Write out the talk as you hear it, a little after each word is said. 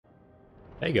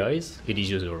Hey guys, it is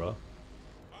Yozora,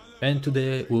 and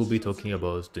today we'll be talking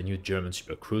about the new German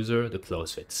supercruiser, the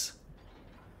Clausewitz.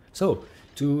 So,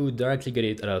 to directly get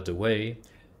it out of the way,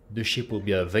 the ship will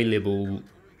be available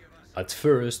at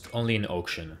first only in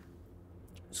auction.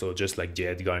 So just like the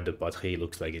Edgar and the Patrie,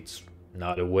 looks like it's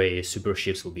not a way super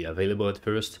ships will be available at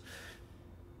first.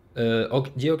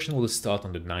 The auction will start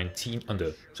on the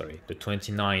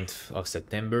 29th of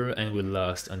September and will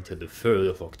last until the 3rd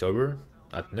of October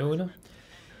at noon,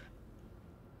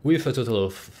 with a total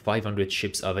of 500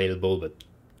 ships available, but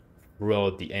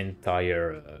throughout the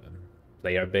entire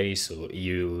player base, so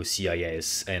EU,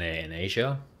 CIS, NA, and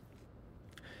Asia.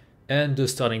 And the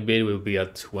starting bid will be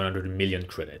at 100 million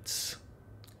credits.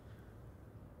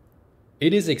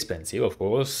 It is expensive, of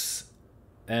course,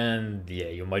 and yeah,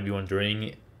 you might be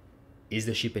wondering, is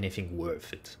the ship anything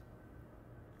worth it?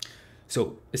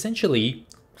 So essentially,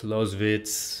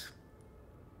 Clausewitz,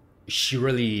 she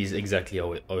really is exactly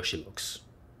how she looks.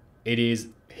 It is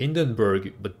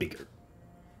Hindenburg, but bigger.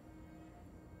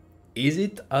 Is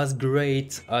it as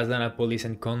great as Annapolis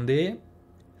and Condé?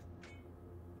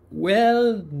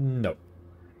 Well, no.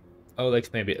 I'll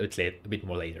explain a bit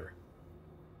more later.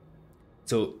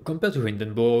 So, compared to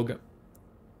Hindenburg,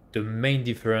 the main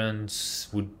difference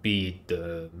would be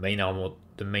the main armor,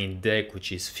 the main deck,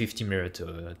 which is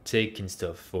 50mm thick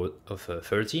instead of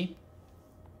 30.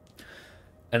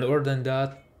 And other than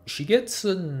that, she gets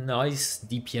a nice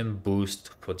DPM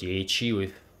boost for the HE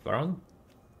with around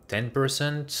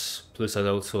 10%, plus has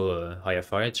also higher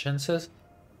fire chances.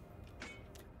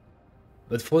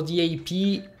 But for the AP,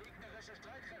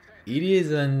 it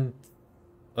isn't...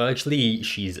 Well, actually,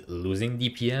 she's losing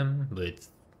DPM, but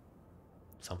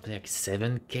something like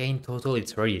 7k in total.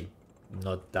 It's really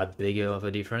not that big of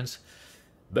a difference.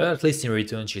 But at least in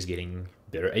return, she's getting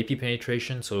better AP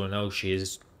penetration, so now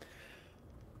she's...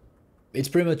 It's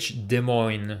pretty much Des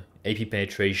Moines AP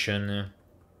penetration,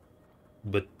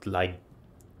 but like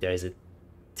there is a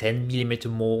 10mm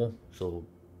more, so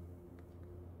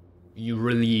you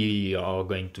really are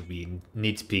going to be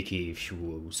nitpicky if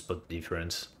you spot the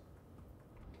difference.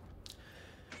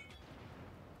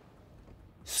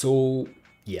 So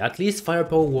yeah, at least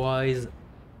firepower wise,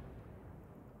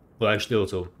 well, actually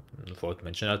also I forgot to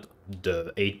mention that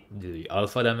the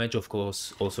alpha damage of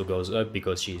course also goes up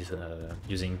because she's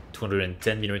using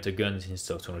 210mm guns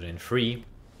instead of 203.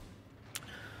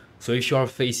 So if you are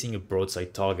facing a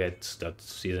broadside target that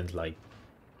isn't like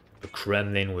a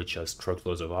Kremlin which has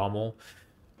truckloads of armor,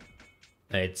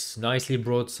 it's nicely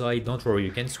broadside, don't worry,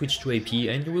 you can switch to AP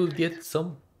and you will get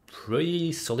some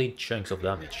pretty solid chunks of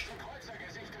damage.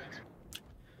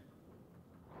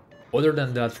 Other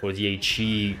than that, for the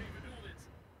HE,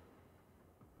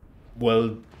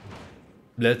 well,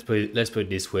 let's put it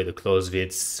this way, the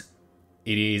Clausewitz,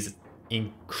 it is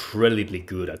incredibly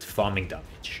good at farming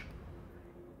damage.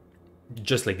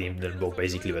 Just like the Hindenburg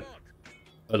basically, but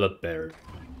a lot better.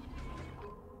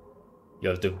 You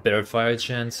have the better fire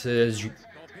chances.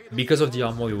 Because of the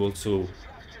armor, you also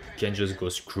can just go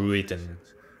screw it and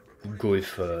go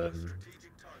with a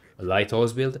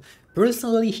lighthouse build.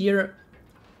 Personally here,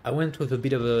 I went with a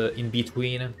bit of a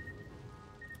in-between.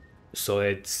 So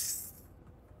it's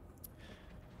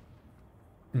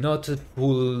not a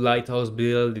full lighthouse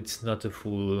build, it's not a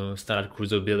full standard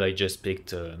cruiser build. I just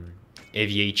picked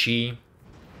heavy HE,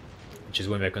 which is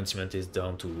when my consummate is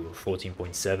down to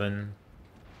 14.7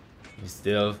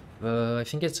 instead of I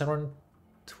think it's around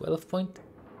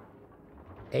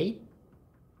 12.8.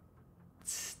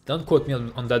 Don't quote me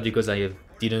on that because I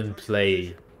didn't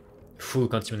play full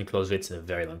consummate Clausewitz in a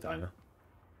very long time.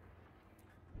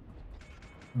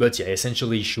 But yeah,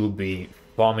 essentially she will be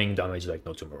farming damage like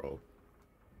no tomorrow.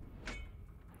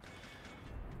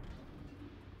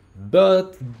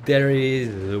 But there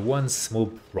is one small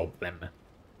problem.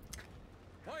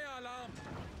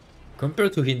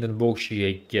 Compared to Hindenburg,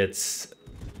 she gets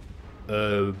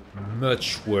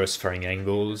much worse firing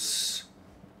angles.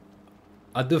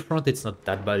 At the front it's not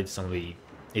that bad, it's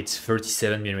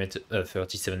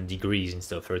 37 degrees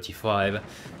instead of 35.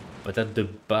 But at the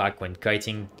back, when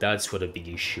kiting, that's where the big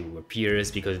issue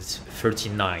appears, because it's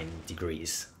 39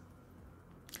 degrees.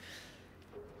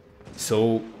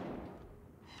 So,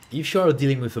 if you are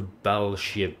dealing with a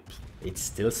battleship, it's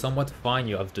still somewhat fine.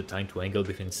 You have the time to angle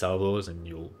between salvos, and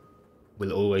you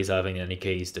will always have, in any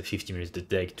case, the 50 minutes the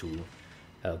deck to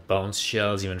bounce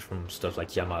shells, even from stuff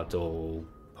like Yamato,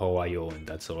 Ohio, and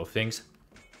that sort of things.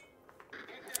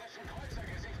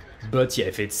 But yeah,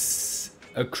 if it's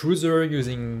a cruiser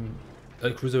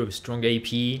with strong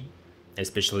AP,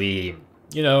 especially,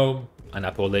 you know,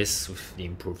 Annapolis with the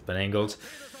improved pen angles,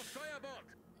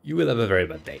 you will have a very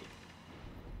bad day.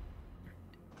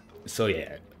 So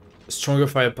yeah, stronger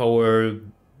firepower,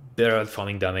 better at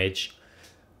farming damage,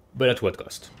 but at what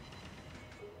cost?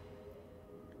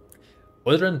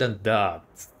 Other than that,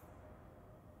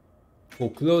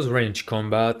 for close range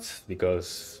combat,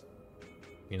 because,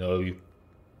 you know,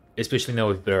 especially now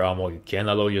with better armor, you can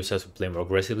allow yourself to play more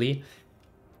aggressively.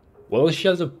 Well, she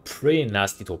has a pretty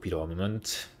nasty torpedo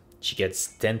armament. She gets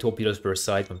 10 torpedoes per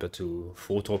side compared to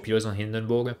 4 torpedoes on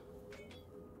Hindenburg.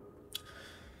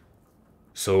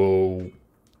 So,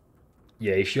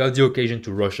 yeah, if you have the occasion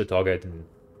to rush a target and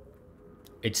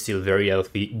it's still very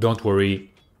healthy, don't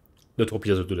worry, the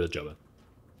torpedoes will do the job.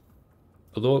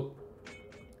 Although,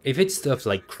 if it's stuff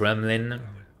like Kremlin,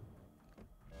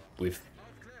 with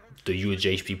the huge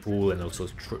HP pool and also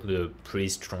the pretty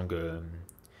strong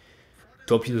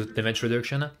torpedo damage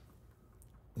reduction,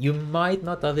 you might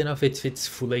not have enough if it's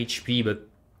full HP, but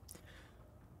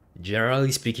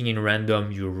generally speaking in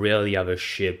random, you rarely have a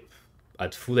ship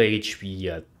at full HP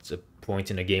at a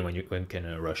point in a game when you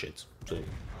can rush it. So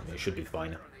it should be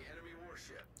fine.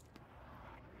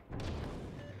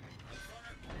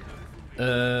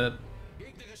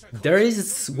 There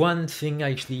is one thing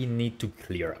I actually need to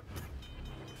clear up.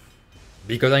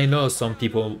 Because I know some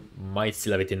people might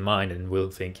still have it in mind and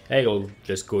will think, hey, I'll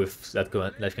just go with that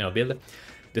kind of build.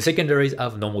 The secondaries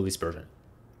have normal dispersion.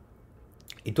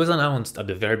 It was announced at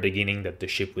the very beginning that the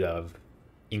ship would have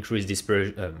increased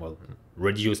dispersion, well,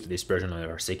 reduced dispersion on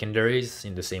her secondaries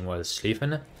in the same way as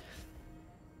Schlieffen.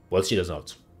 Well, she does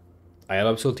not. I have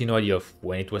absolutely no idea of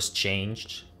when it was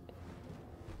changed,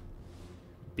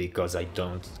 because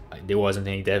there wasn't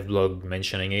any devlog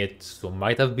mentioning it, so it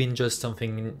might have been just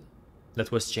something that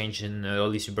was changed in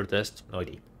early super test, no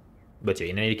idea. But yeah,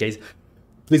 in any case,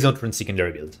 please don't run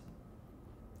secondary build.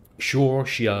 Sure,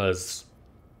 she has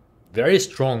very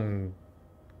strong...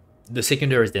 The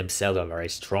secondaries themselves are very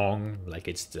strong, like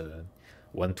it's the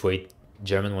 128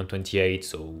 German 128,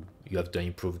 so you have to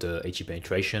improve the HE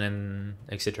penetration and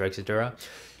etc, etc.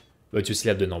 But you still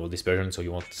have the normal dispersion, so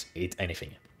you won't hit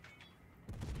anything.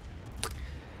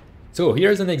 So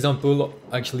here's an example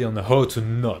actually on how to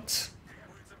not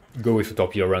go with a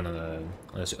torpedo run on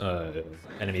an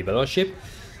enemy battleship.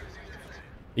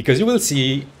 Because you will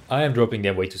see, I am dropping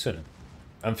them way too soon.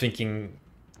 I'm thinking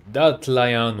that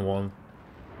Lion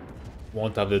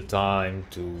won't have the time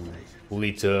to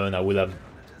fully turn. I will have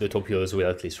the torpedoes will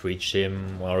at least reach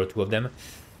him, 1 or 2 of them.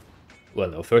 Well,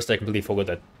 no, first I completely forgot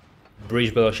that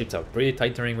British battleships have pretty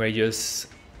tight turning radius,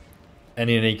 and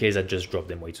in any case I just dropped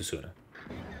them way too soon.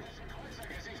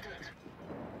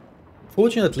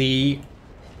 Fortunately,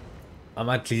 I'm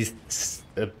at least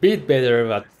a bit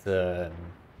better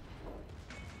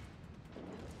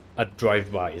at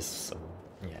drive-bys, so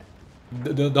yeah.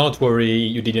 Don't worry,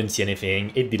 you didn't see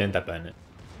anything, it didn't happen,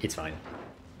 it's fine.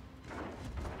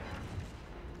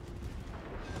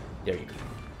 There you go.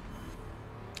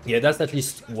 Yeah, that's at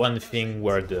least one thing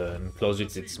where the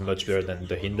Clausewitz is much better than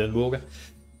the Hindenburg.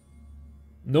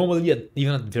 Normally,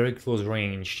 even at very close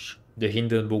range, the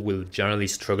Hindenburg will generally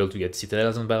struggle to get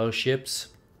citadels on battleships.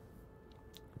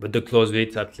 But the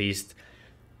Clausewitz, at least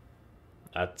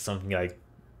at something like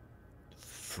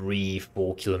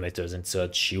 3-4 kilometers and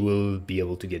such, you will be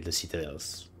able to get the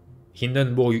citadels.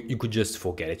 Hindenburg, you could just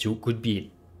forget it. You could be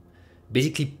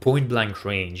basically point blank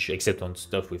range, except on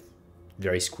stuff with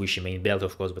very squishy main belt,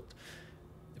 of course. But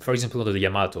for example, on the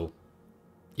Yamato,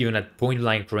 even at point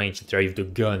blank range, there is the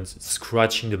guns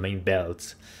scratching the main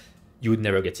belt, you would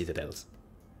never get citadels.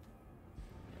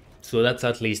 So that's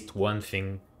at least one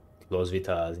thing Clausewitz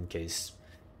has in case,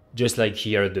 just like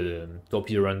here, the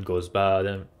torpedo run goes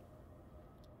bad,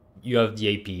 you have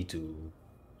the AP to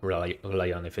rely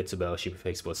on if it's a battleship with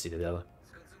export citadel.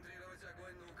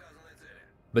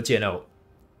 But yeah, now,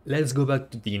 let's go back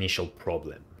to the initial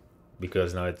problem.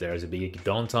 Because now there's a big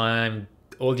downtime,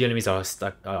 all the enemies are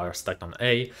stacked on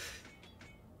A,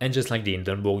 and just like the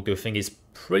Hindenburg, the thing is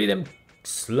pretty damn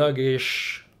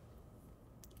sluggish.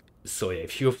 So yeah,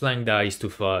 if your flank dies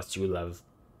too fast, you will have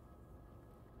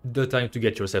the time to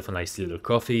get yourself a nice little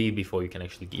coffee before you can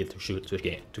actually get to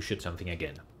shoot something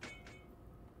again.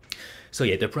 So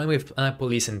yeah, the problem with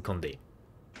Annapolis and Condé.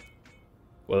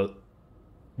 Well,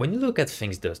 when you look at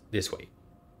things this way,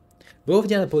 both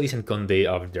the Annapolis and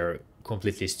Condé have their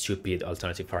completely stupid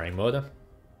alternative firing mode.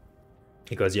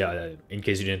 Because yeah, in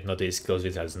case you didn't notice,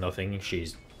 Clausewitz has nothing.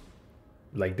 She's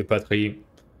like the Patrie,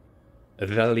 a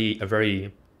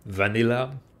very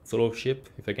vanilla sort of ship,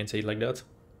 if I can say it like that.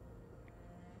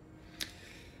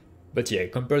 But yeah,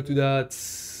 compared to that,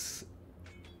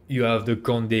 you have the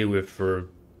Condé with her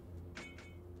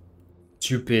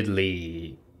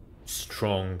stupidly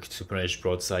strong super edge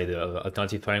broadside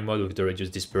alternative firing mode with the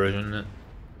reduced dispersion.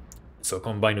 So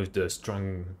combined with the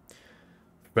strong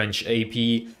French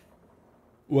AP,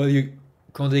 well,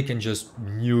 Condé can just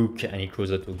nuke any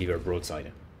cruiser to give her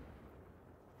broadside.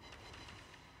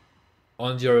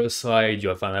 On the other side, you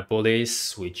have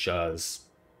Annapolis, which has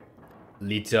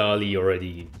literally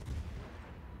already,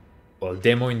 well,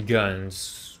 Des Moines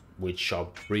guns, which are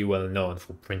pretty well known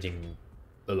for printing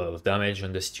a lot of damage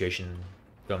when the situation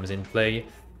comes in play.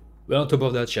 But on top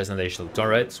of that, she has an additional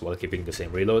turret while keeping the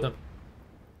same reload.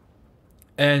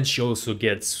 And she also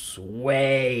gets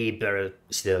way better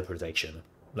citadel protection.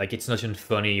 Like, it's not even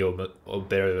funny or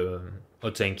better or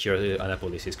tankier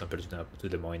Annapolis is compared to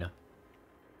Des Moines.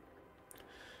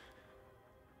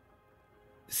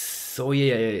 So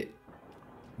yeah,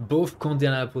 both Condé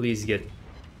and Annapolis get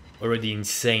already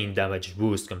insane damage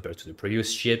boost compared to the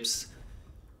previous ships.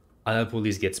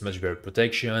 Annapolis gets much better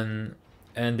protection,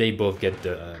 and they both get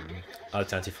the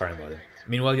alternative firing mode.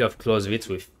 Meanwhile, you have Clausewitz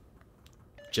with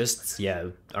just, yeah,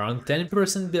 around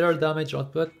 10% better damage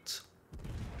output.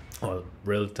 Well,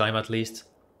 real time at least.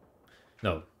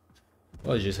 No.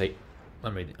 What did you say?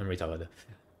 I'm retarded.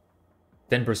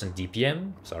 10%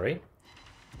 DPM, sorry.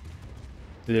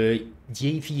 The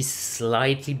AP is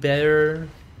slightly better.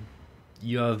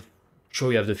 You have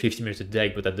the 50-meter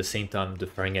deck, but at the same time the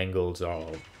firing angles are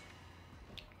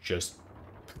just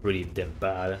pretty damn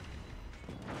bad.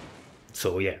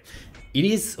 So yeah, it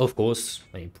is of course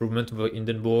an improvement over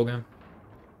Hindenburg.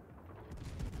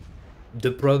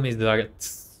 The problem is that,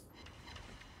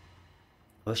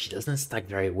 well, she doesn't stack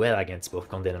very well against both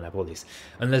Condé and Annapolis,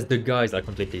 unless the guys are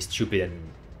completely stupid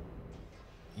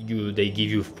and they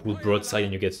give you full broadside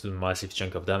and you get a massive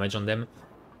chunk of damage on them.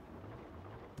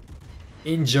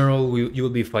 In general, you will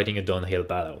be fighting a downhill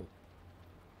battle.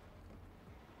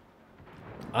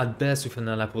 At best, with an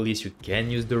Annapolis, you can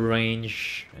use the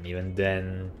range, and even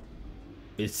then,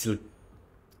 it's still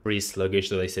pretty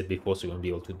sluggish, as I said before, so you won't be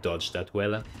able to dodge that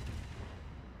well.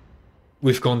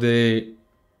 With Condé,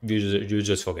 you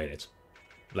just forget it.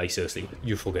 Like, seriously,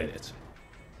 you forget it.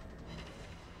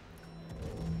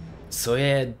 So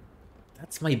yeah,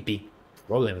 that's my big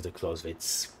problem with the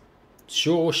Clausewitz.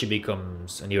 Sure, she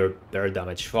becomes an even better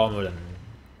damage farmer than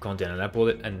Condé and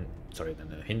Annapolis,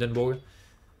 than Hindenburg.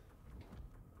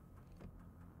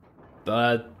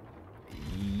 But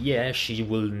yeah, she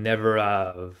will never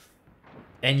have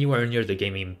anywhere near the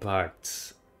game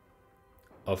impact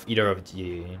of either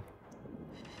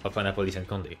of Annapolis and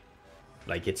Condé.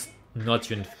 Like, it's not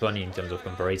even funny in terms of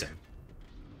comparison.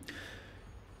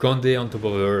 Condé, on top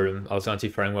of her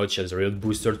alternative firing mode, she has a real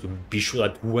booster to be sure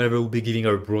that whoever will be giving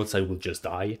her broadside will just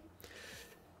die.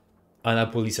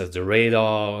 Annapolis has the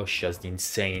radar, she has the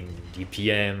insane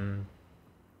DPM,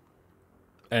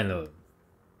 and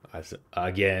as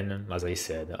I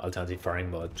said, alternative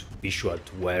firing mode to be sure that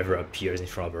whoever appears in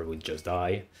front of her will just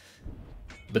die.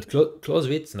 But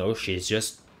Clausewitz, no, she's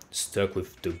just stuck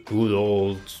with the good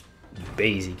old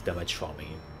basic damage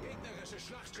farming.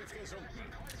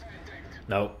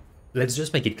 Now, let's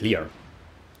just make it clear.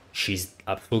 She's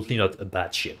absolutely not a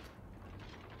bad ship.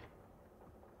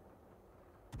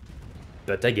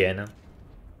 But again,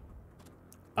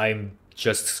 I'm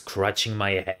just scratching my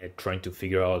head trying to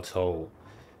figure out how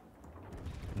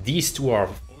these two are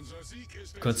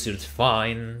considered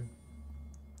fine,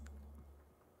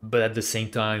 but at the same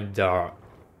time they are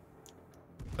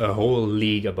a whole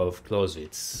league above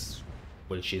Clausewitz,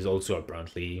 which is also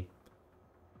apparently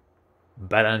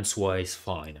balance-wise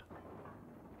fine.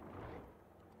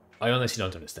 I honestly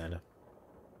don't understand.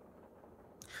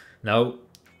 Now,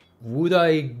 would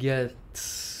I get...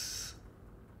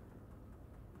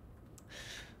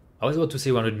 I was about to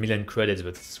say 100 million credits,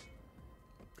 but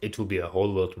it will be a whole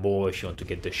lot more if you want to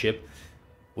get the ship.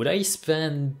 Would I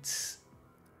spend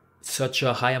such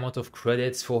a high amount of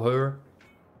credits for her?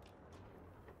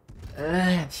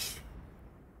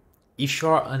 If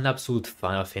you're an absolute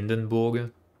fan of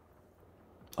Hindenburg,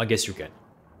 I guess you can.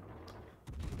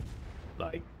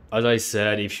 Like, as I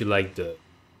said, if you like the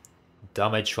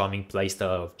damage farming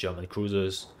playstyle of German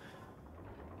cruisers,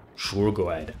 sure, go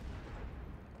ahead.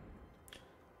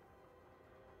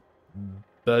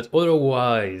 But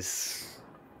otherwise,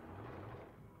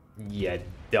 yeah,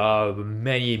 there are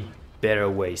many better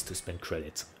ways to spend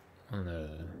credit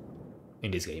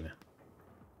in this game.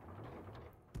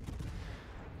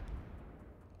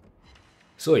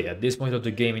 So yeah, at this point of the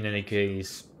game, in any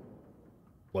case,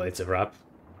 well, it's a wrap.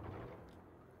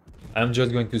 I'm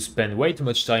just going to spend way too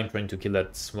much time trying to kill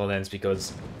that Smolensk,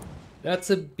 because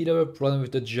that's a bit of a problem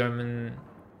with the German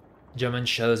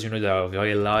shells. You know, they are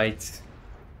very light.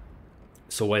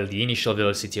 So while the initial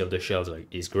velocity of the shells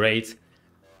is great,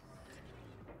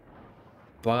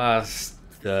 past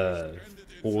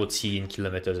 14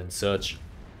 kilometers and such.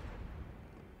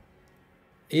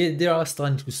 They are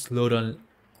starting to slow down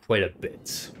quite a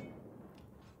bit.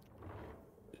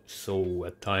 So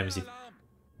at times,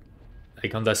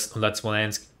 like on that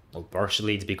Smolensk, well,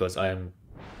 partially it's because I am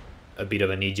a bit of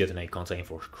an idiot and I can't aim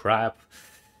for crap.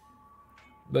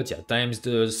 But yeah, at times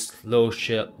the slow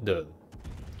shell,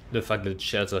 the fact that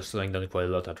shells are slowing down quite a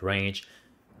lot at range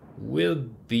will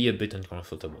be a bit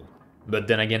uncomfortable. But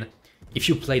then again, if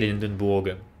you played in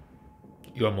Hindenburg,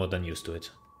 you are more than used to it.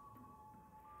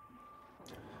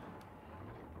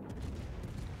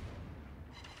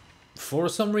 For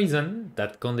some reason,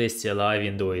 that Conde is still alive,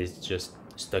 even though he's just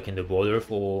stuck in the border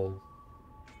for,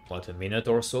 what, a minute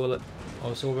or so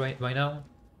right now?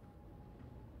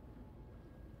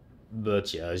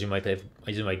 But yeah, as you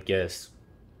might guess,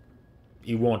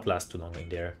 it won't last too long in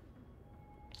there.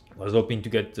 I was hoping to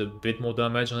get a bit more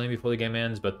damage on him before the game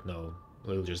ends, but no,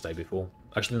 we'll just die before.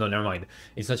 Actually, no, never mind.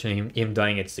 It's not him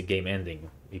dying, it's the game ending,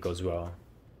 because we are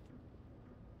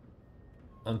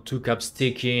on 2 caps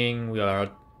ticking, we are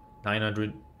at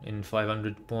 900 and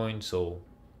 500 points, so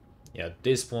yeah, at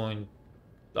this point,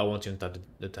 I won't even have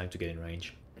the time to get in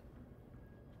range.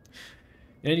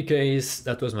 In any case,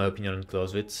 that was my opinion on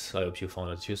Clausewitz. I hope you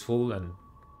found it useful, and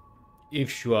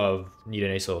if you need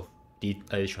any sort of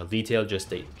additional detail,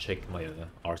 just check my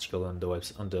article on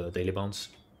the Daily Bounce.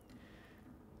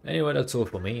 Anyway, that's all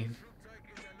for me.